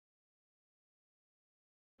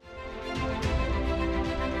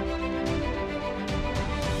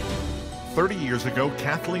30 years ago,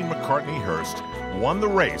 Kathleen McCartney Hurst won the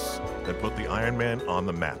race that put the Ironman on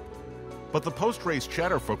the map. But the post-race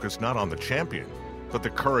chatter focused not on the champion, but the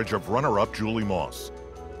courage of runner-up Julie Moss.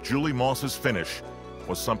 Julie Moss's finish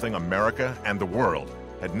was something America and the world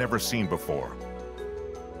had never seen before.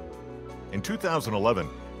 In 2011,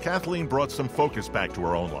 Kathleen brought some focus back to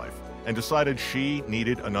her own life and decided she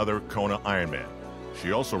needed another Kona Ironman.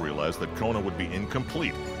 She also realized that Kona would be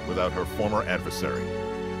incomplete without her former adversary.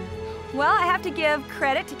 Well, I have to give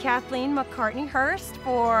credit to Kathleen McCartney Hurst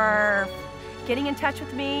for getting in touch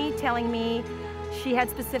with me, telling me she had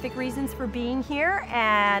specific reasons for being here,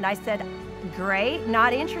 and I said, great,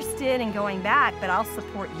 not interested in going back, but I'll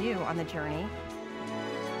support you on the journey.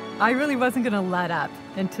 I really wasn't going to let up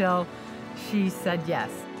until she said yes.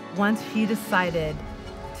 Once she decided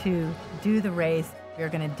to do the race, we were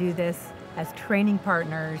going to do this as training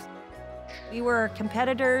partners. We were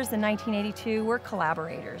competitors in 1982, we're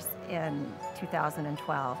collaborators in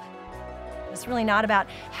 2012. It's really not about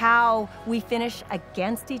how we finish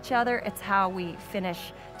against each other, it's how we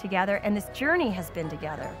finish together, and this journey has been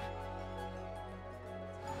together.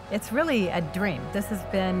 It's really a dream. This has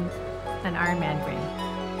been an Ironman dream.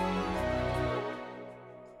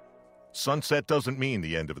 Sunset doesn't mean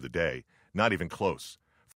the end of the day, not even close.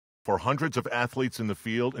 For hundreds of athletes in the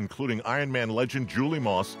field, including Ironman legend Julie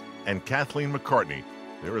Moss and Kathleen McCartney,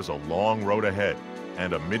 there is a long road ahead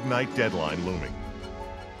and a midnight deadline looming.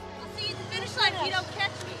 I'll see you at the finish line if you don't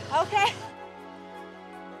catch me. Okay.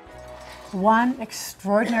 One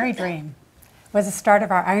extraordinary dream was the start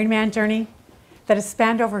of our Ironman journey that has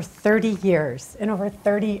spanned over 30 years and over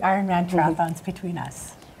 30 Ironman triathlons between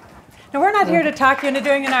us. Now, we're not here to talk you into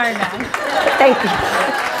doing an Ironman. Thank you.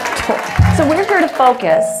 So we're here to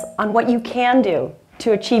focus on what you can do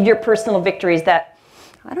to achieve your personal victories that,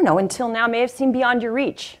 I don't know, until now may have seemed beyond your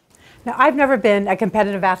reach. Now, I've never been a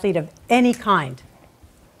competitive athlete of any kind.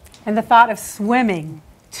 And the thought of swimming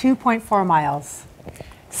 2.4 miles,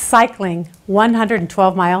 cycling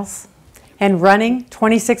 112 miles, and running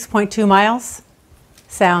 26.2 miles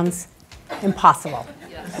sounds impossible.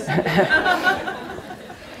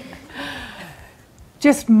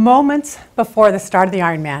 Just moments before the start of the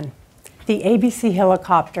Ironman, the ABC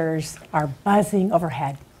helicopters are buzzing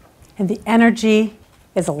overhead, and the energy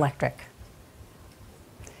is electric.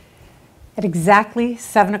 At exactly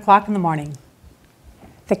 7 o'clock in the morning,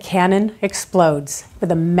 the cannon explodes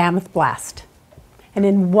with a mammoth blast. And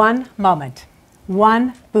in one moment,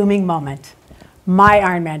 one booming moment, my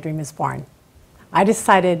Ironman dream is born. I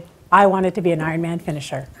decided I wanted to be an Ironman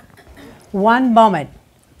finisher. One moment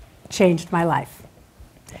changed my life.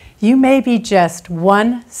 You may be just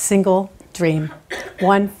one single dream,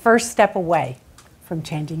 one first step away from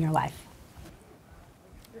changing your life.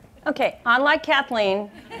 Okay, unlike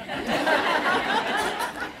Kathleen,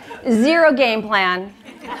 zero game plan,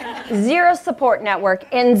 zero support network,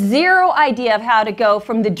 and zero idea of how to go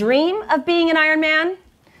from the dream of being an Ironman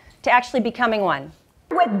to actually becoming one.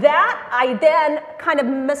 With that, I then kind of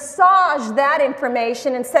massaged that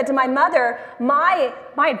information and said to my mother, my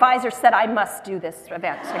advisor said I must do this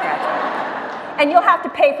event to graduate. And you'll have to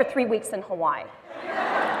pay for 3 weeks in Hawaii.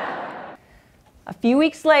 A few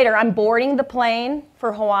weeks later, I'm boarding the plane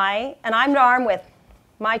for Hawaii, and I'm armed with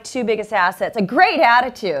my two biggest assets, a great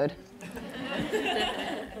attitude,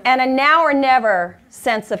 and a now or never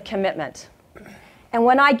sense of commitment. And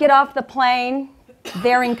when I get off the plane,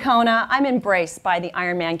 there in Kona, I'm embraced by the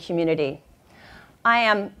Ironman community. I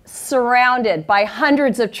am surrounded by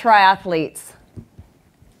hundreds of triathletes.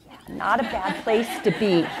 Yeah, not a bad place to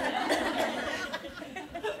be.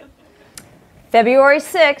 February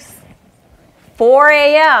 6th, 4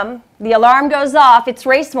 a.m., the alarm goes off. It's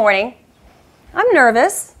race morning. I'm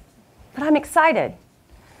nervous, but I'm excited.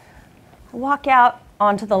 I walk out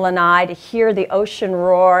onto the lanai to hear the ocean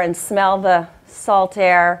roar and smell the salt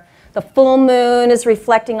air. The full moon is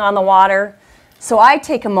reflecting on the water, so I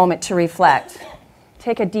take a moment to reflect.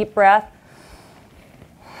 Take a deep breath,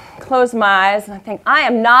 close my eyes, and I think, I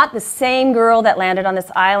am not the same girl that landed on this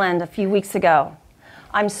island a few weeks ago.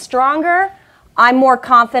 I'm stronger, I'm more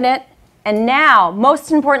confident, and now, most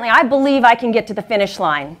importantly, I believe I can get to the finish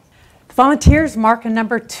line. The volunteers mark a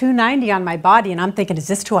number 290 on my body, and I'm thinking, is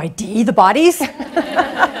this to ID the bodies?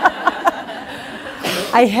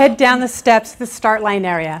 I head down the steps to the start line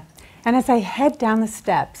area. And as I head down the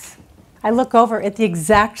steps, I look over at the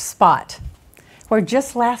exact spot where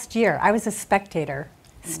just last year I was a spectator,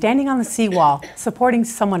 standing on the seawall, supporting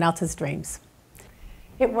someone else's dreams.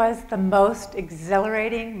 It was the most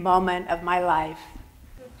exhilarating moment of my life.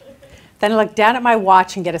 Then I look down at my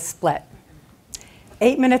watch and get a split.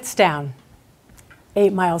 8 minutes down,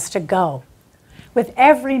 8 miles to go. With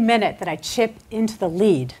every minute that I chip into the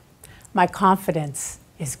lead, my confidence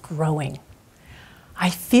is growing. I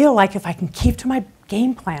feel like if I can keep to my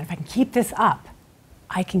game plan, if I can keep this up,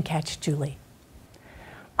 I can catch Julie.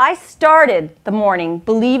 I started the morning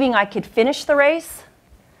believing I could finish the race,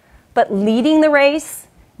 but leading the race,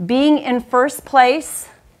 being in first place,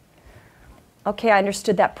 okay, I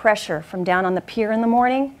understood that pressure from down on the pier in the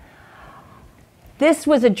morning. This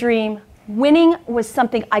was a dream. Winning was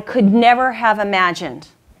something I could never have imagined.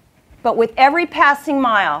 But with every passing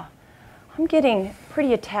mile, I'm getting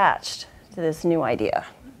pretty attached to this new idea.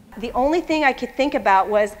 The only thing I could think about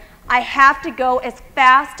was I have to go as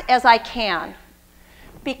fast as I can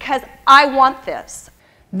because I want this.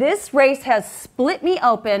 This race has split me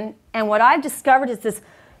open, and what I've discovered is this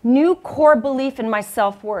new core belief in my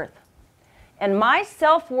self-worth. And my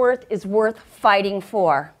self-worth is worth fighting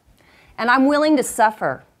for. And I'm willing to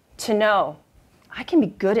suffer to know I can be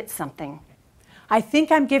good at something. I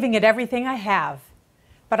think I'm giving it everything I have,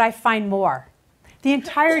 but I find more. The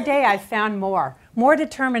entire day I found more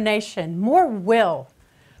determination, more will,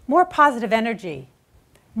 more positive energy,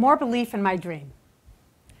 more belief in my dream.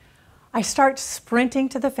 I start sprinting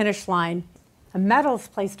to the finish line, a medal is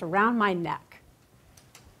placed around my neck.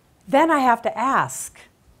 Then I have to ask,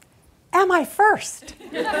 am I first?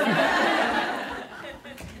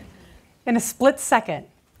 In a split second,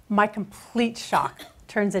 my complete shock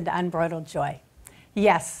turns into unbridled joy.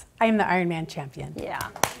 Yes, I am the Ironman champion. Yeah.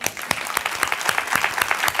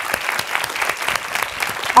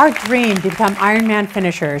 Our dream to become Ironman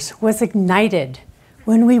finishers was ignited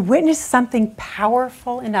when we witnessed something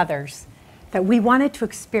powerful in others that we wanted to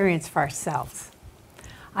experience for ourselves.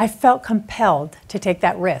 I felt compelled to take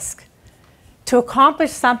that risk, to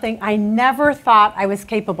accomplish something I never thought I was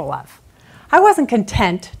capable of. I wasn't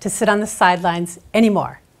content to sit on the sidelines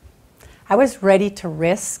anymore. I was ready to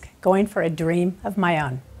risk going for a dream of my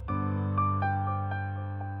own.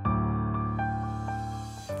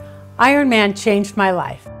 Ironman changed my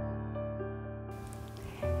life.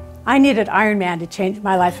 I needed Ironman to change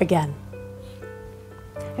my life again.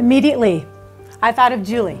 Immediately, I thought of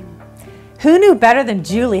Julie. Who knew better than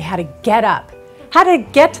Julie how to get up, how to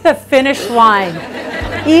get to the finish line,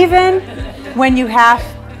 even when you have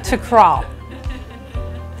to crawl?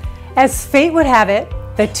 As fate would have it,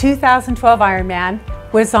 the 2012 Ironman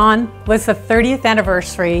was the 30th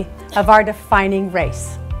anniversary of our defining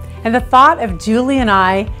race. And the thought of Julie and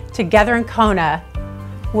I together in Kona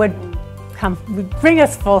would bring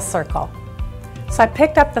us full circle. So I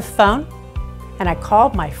picked up the phone and I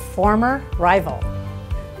called my former rival.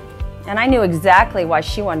 And I knew exactly why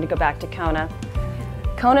she wanted to go back to Kona.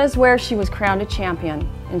 Kona is where she was crowned a champion,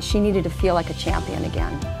 and she needed to feel like a champion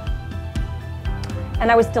again.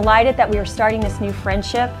 And I was delighted that we were starting this new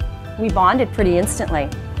friendship. We bonded pretty instantly.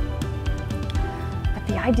 But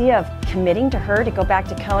the idea of committing to her to go back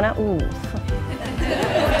to Kona, ooh,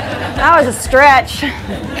 that was a stretch.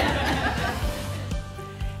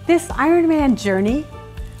 This Ironman journey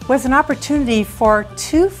was an opportunity for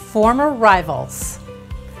two former rivals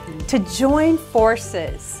to join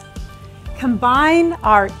forces, combine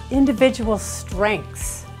our individual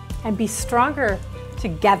strengths, and be stronger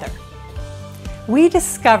together. We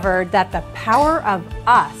discovered that the power of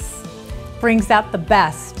us brings out the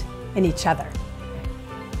best in each other.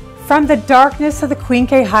 From the darkness of the Queen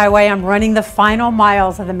K Highway, I'm running the final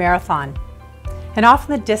miles of the marathon. And off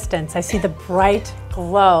in the distance, I see the bright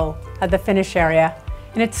glow of the finish area,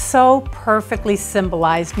 and it so perfectly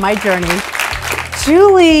symbolized my journey.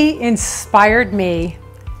 Julie inspired me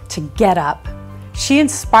to get up. She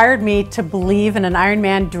inspired me to believe in an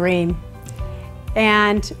Ironman dream.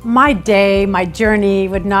 And my day, my journey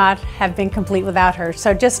would not have been complete without her.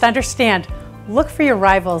 So just understand, look for your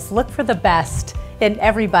rivals, look for the best in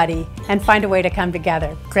everybody, and find a way to come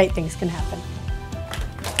together. Great things can happen.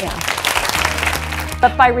 Yeah.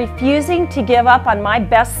 But by refusing to give up on my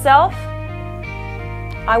best self,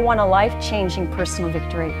 I won a life-changing personal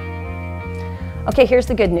victory. Okay, here's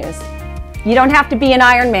the good news. You don't have to be an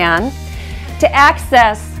Ironman to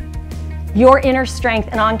access your inner strength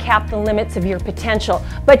and uncap the limits of your potential,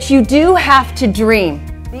 but you do have to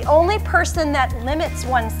dream. The only person that limits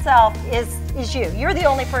oneself is you. You're the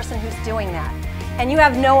only person who's doing that, and you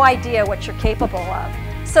have no idea what you're capable of.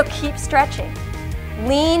 So keep stretching.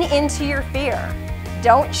 Lean into your fear.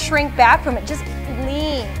 Don't shrink back from it, just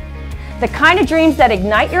lean. The kind of dreams that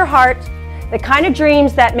ignite your heart, the kind of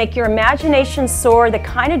dreams that make your imagination soar, the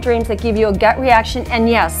kind of dreams that give you a gut reaction, and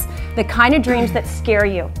yes, the kind of dreams that scare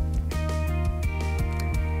you.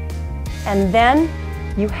 And then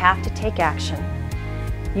you have to take action.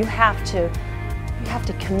 You have to You have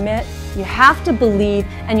to commit, you have to believe,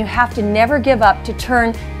 and you have to never give up to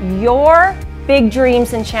turn your big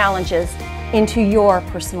dreams and challenges into your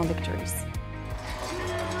personal victories.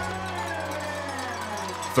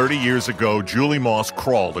 30 years ago, Julie Moss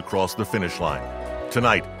crawled across the finish line.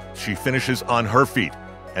 Tonight, she finishes on her feet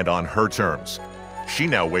and on her terms. She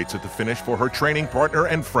now waits at the finish for her training partner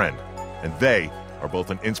and friend, and they are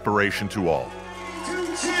both an inspiration to all.